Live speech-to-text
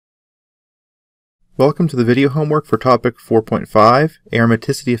Welcome to the video homework for topic 4.5,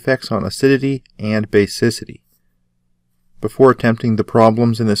 Aromaticity Effects on Acidity and Basicity. Before attempting the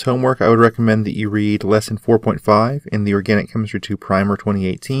problems in this homework, I would recommend that you read Lesson 4.5 in the Organic Chemistry 2 Primer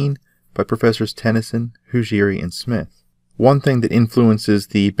 2018 by Professors Tennyson, Houjeiry, and Smith. One thing that influences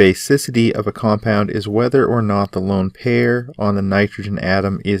the basicity of a compound is whether or not the lone pair on the nitrogen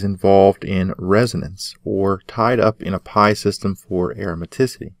atom is involved in resonance or tied up in a pi system for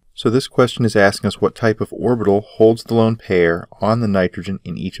aromaticity. So this question is asking us what type of orbital holds the lone pair on the nitrogen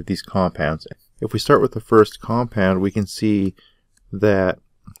in each of these compounds. If we start with the first compound, we can see that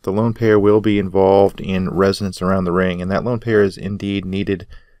the lone pair will be involved in resonance around the ring, and that lone pair is indeed needed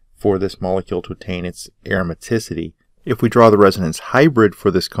for this molecule to attain its aromaticity. If we draw the resonance hybrid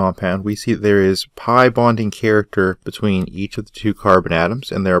for this compound, we see that there is pi bonding character between each of the two carbon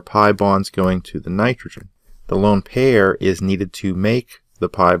atoms, and there are pi bonds going to the nitrogen. The lone pair is needed to make the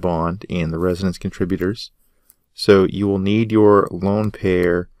pi bond in the resonance contributors, so you will need your lone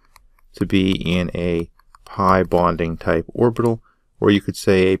pair to be in a pi bonding type orbital, or you could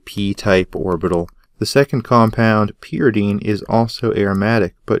say a p-type orbital. The second compound, pyridine, is also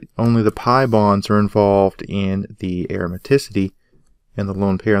aromatic, but only the pi bonds are involved in the aromaticity, and the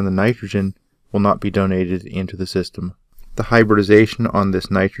lone pair on the nitrogen will not be donated into the system. The hybridization on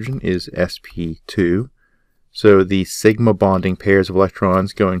this nitrogen is sp2. So the sigma bonding pairs of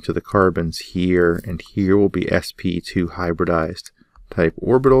electrons going to the carbons here and here will be sp2 hybridized type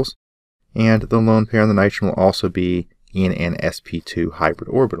orbitals, and the lone pair on the nitrogen will also be in an sp2 hybrid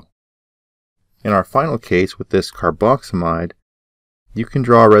orbital. In our final case with this carboxamide, you can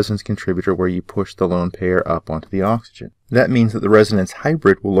draw a resonance contributor where you push the lone pair up onto the oxygen. That means that the resonance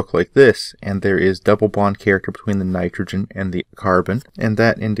hybrid will look like this, and there is double bond character between the nitrogen and the carbon, and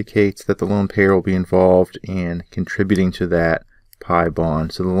that indicates that the lone pair will be involved in contributing to that pi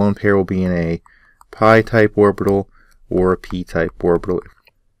bond. So the lone pair will be in a pi type orbital or a p type orbital.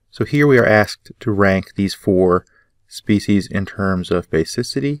 So here we are asked to rank these four species in terms of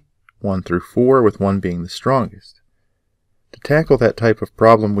basicity, 1 through 4, with 1 being the strongest. To tackle that type of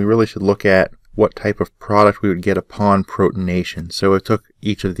problem, we really should look at what type of product we would get upon protonation. So I took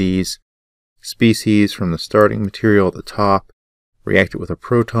each of these species from the starting material at the top, react it with a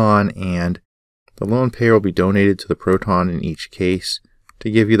proton, and the lone pair will be donated to the proton in each case to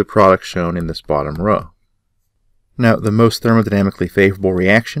give you the product shown in this bottom row. Now, the most thermodynamically favorable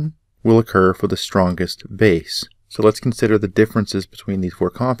reaction will occur for the strongest base. So let's consider the differences between these four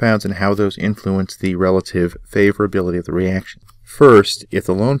compounds and how those influence the relative favorability of the reaction. First, if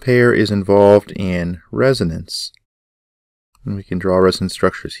the lone pair is involved in resonance, and we can draw resonance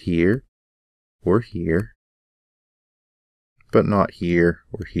structures here or here, but not here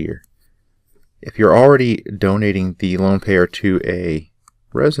or here. If you're already donating the lone pair to a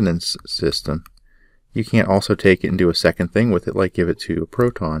resonance system, you can't also take it and do a second thing with it, like give it to a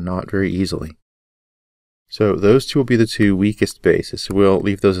proton, not very easily. So those two will be the two weakest bases, so we'll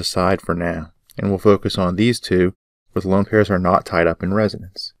leave those aside for now, and we'll focus on these two where the lone pairs are not tied up in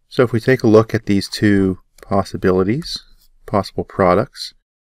resonance. So if we take a look at these two possibilities, possible products,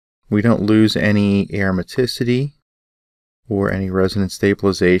 we don't lose any aromaticity or any resonance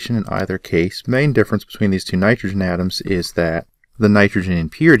stabilization in either case. The main difference between these two nitrogen atoms is that the nitrogen in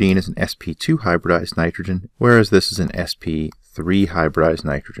pyridine is an sp2 hybridized nitrogen, whereas this is an sp3 hybridized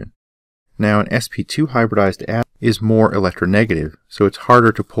nitrogen. Now, an sp2 hybridized atom is more electronegative, so it's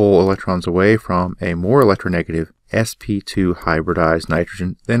harder to pull electrons away from a more electronegative sp2 hybridized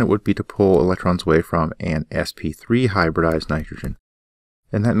nitrogen than it would be to pull electrons away from an sp3 hybridized nitrogen.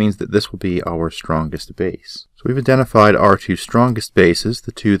 And that means that this will be our strongest base. So we've identified our two strongest bases,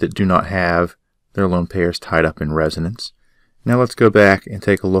 the two that do not have their lone pairs tied up in resonance. Now let's go back and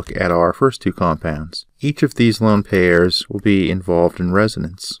take a look at our first two compounds. Each of these lone pairs will be involved in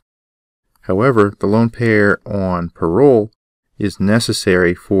resonance. However, the lone pair on parole is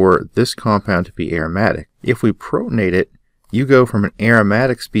necessary for this compound to be aromatic. If we protonate it, you go from an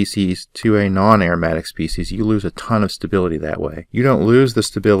aromatic species to a non-aromatic species. You lose a ton of stability that way. You don't lose the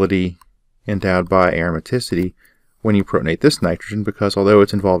stability endowed by aromaticity when you protonate this nitrogen, because although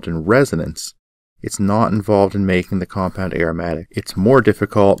it's involved in resonance, it's not involved in making the compound aromatic. It's more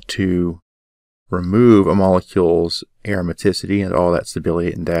difficult to remove a molecule's aromaticity and all that stability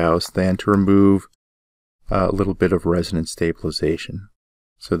it endows than to remove a little bit of resonance stabilization.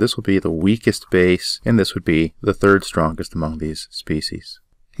 So this will be the weakest base, and this would be the third strongest among these species.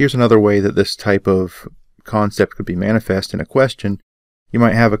 Here's another way that this type of concept could be manifest in a question. You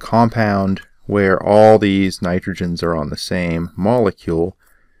might have a compound where all these nitrogens are on the same molecule,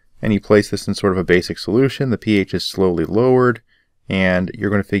 and you place this in sort of a basic solution. The pH is slowly lowered, and you're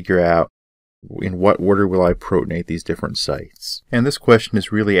going to figure out in what order will I protonate these different sites? And this question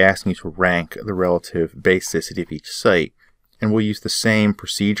is really asking you to rank the relative basicity of each site. And we'll use the same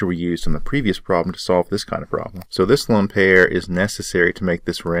procedure we used in the previous problem to solve this kind of problem. So this lone pair is necessary to make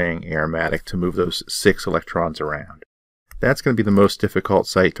this ring aromatic, to move those 6 electrons around. That's going to be the most difficult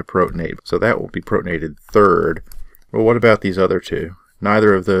site to protonate, so that will be protonated third. Well, what about these other two?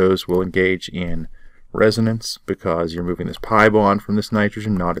 Neither of those will engage in resonance because you're moving this pi bond from this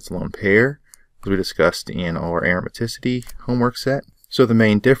nitrogen, not its lone pair, as we discussed in our aromaticity homework set. So the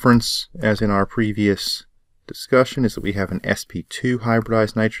main difference, as in our previous discussion, is that we have an sp2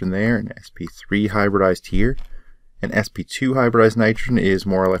 hybridized nitrogen there and sp3 hybridized here. An sp2 hybridized nitrogen is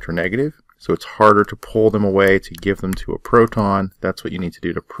more electronegative, so it's harder to pull them away to give them to a proton. That's what you need to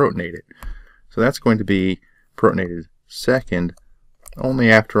do to protonate it. So that's going to be protonated second. Only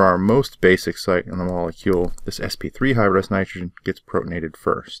after our most basic site on the molecule, this sp3 hybridized nitrogen, gets protonated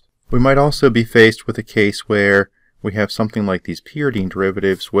first. We might also be faced with a case where we have something like these pyridine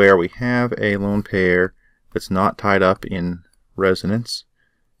derivatives, where we have a lone pair that's not tied up in resonance,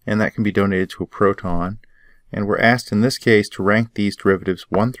 and that can be donated to a proton. And we're asked in this case to rank these derivatives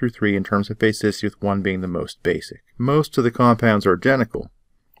 1 through 3 in terms of basicity, with 1 being the most basic. Most of the compounds are identical.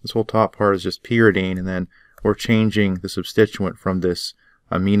 This whole top part is just pyridine, and then we're changing the substituent from this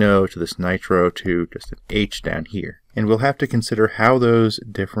amino to this nitro to just an H down here. And we'll have to consider how those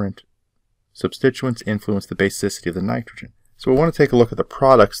different substituents influence the basicity of the nitrogen. So we want to take a look at the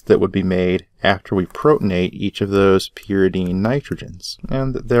products that would be made after we protonate each of those pyridine nitrogens.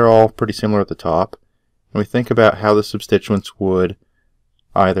 And they're all pretty similar at the top. And we think about how the substituents would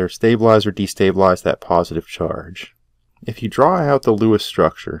either stabilize or destabilize that positive charge. If you draw out the Lewis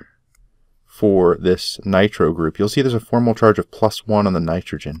structure for this nitro group, you'll see there's a formal charge of +1 on the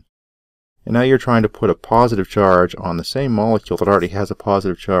nitrogen. And now you're trying to put a positive charge on the same molecule that already has a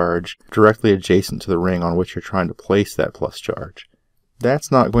positive charge directly adjacent to the ring on which you're trying to place that plus charge.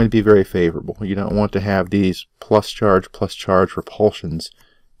 That's not going to be very favorable. You don't want to have these plus charge repulsions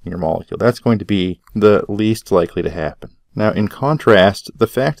in your molecule. That's going to be the least likely to happen. Now, in contrast, the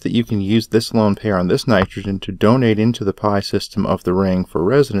fact that you can use this lone pair on this nitrogen to donate into the pi system of the ring for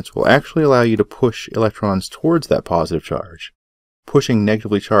resonance will actually allow you to push electrons towards that positive charge. Pushing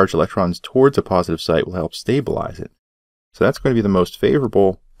negatively charged electrons towards a positive site will help stabilize it. So that's going to be the most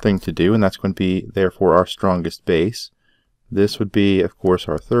favorable thing to do, and that's going to be, therefore, our strongest base. This would be, of course,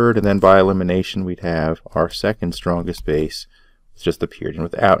 our third, and then by elimination we'd have our second strongest base, with just the pyridine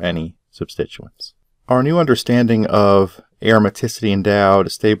without any substituents. Our new understanding of aromaticity endowed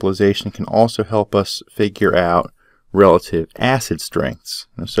stabilization can also help us figure out relative acid strengths.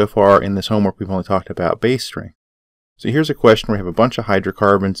 Now, so far in this homework we've only talked about base strength. So here's a question where we have a bunch of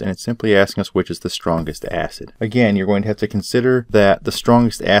hydrocarbons and it's simply asking us which is the strongest acid. Again, you're going to have to consider that the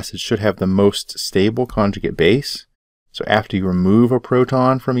strongest acid should have the most stable conjugate base. So after you remove a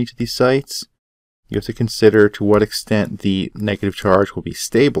proton from each of these sites, you have to consider to what extent the negative charge will be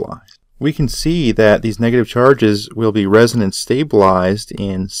stabilized. We can see that these negative charges will be resonance stabilized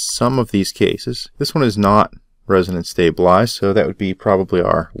in some of these cases. This one is not resonance stabilized, so that would be probably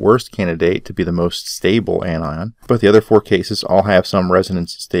our worst candidate to be the most stable anion. But the other 4 cases all have some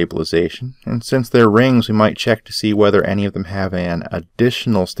resonance stabilization, and since they're rings, we might check to see whether any of them have an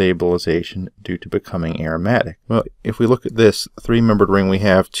additional stabilization due to becoming aromatic. Well, if we look at this 3-membered ring, we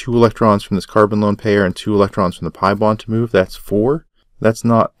have 2 electrons from this carbon lone pair and 2 electrons from the pi bond to move. That's 4. That's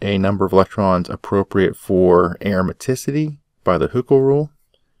not a number of electrons appropriate for aromaticity by the Hückel rule.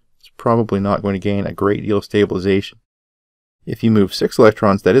 It's probably not going to gain a great deal of stabilization. If you move 6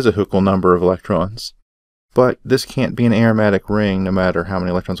 electrons, that is a Hückel number of electrons. But this can't be an aromatic ring no matter how many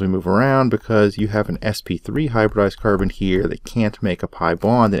electrons we move around, because you have an sp3 hybridized carbon here that can't make a pi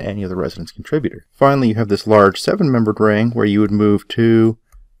bond in any of the resonance contributor. Finally, you have this large 7-membered ring where you would move 2,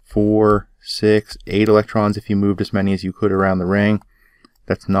 4, 6, 8 electrons if you moved as many as you could around the ring.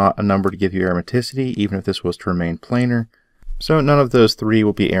 That's not a number to give you aromaticity, even if this was to remain planar. So none of those 3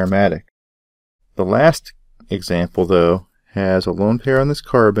 will be aromatic. The last example, though, has a lone pair on this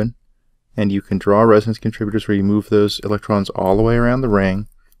carbon, and you can draw resonance contributors where you move those electrons all the way around the ring.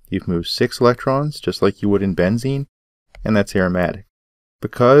 You've moved 6 electrons, just like you would in benzene, and that's aromatic.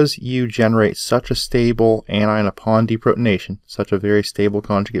 Because you generate such a stable anion upon deprotonation, such a very stable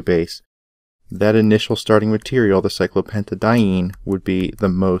conjugate base, that initial starting material, the cyclopentadiene, would be the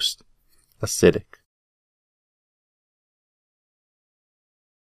most acidic.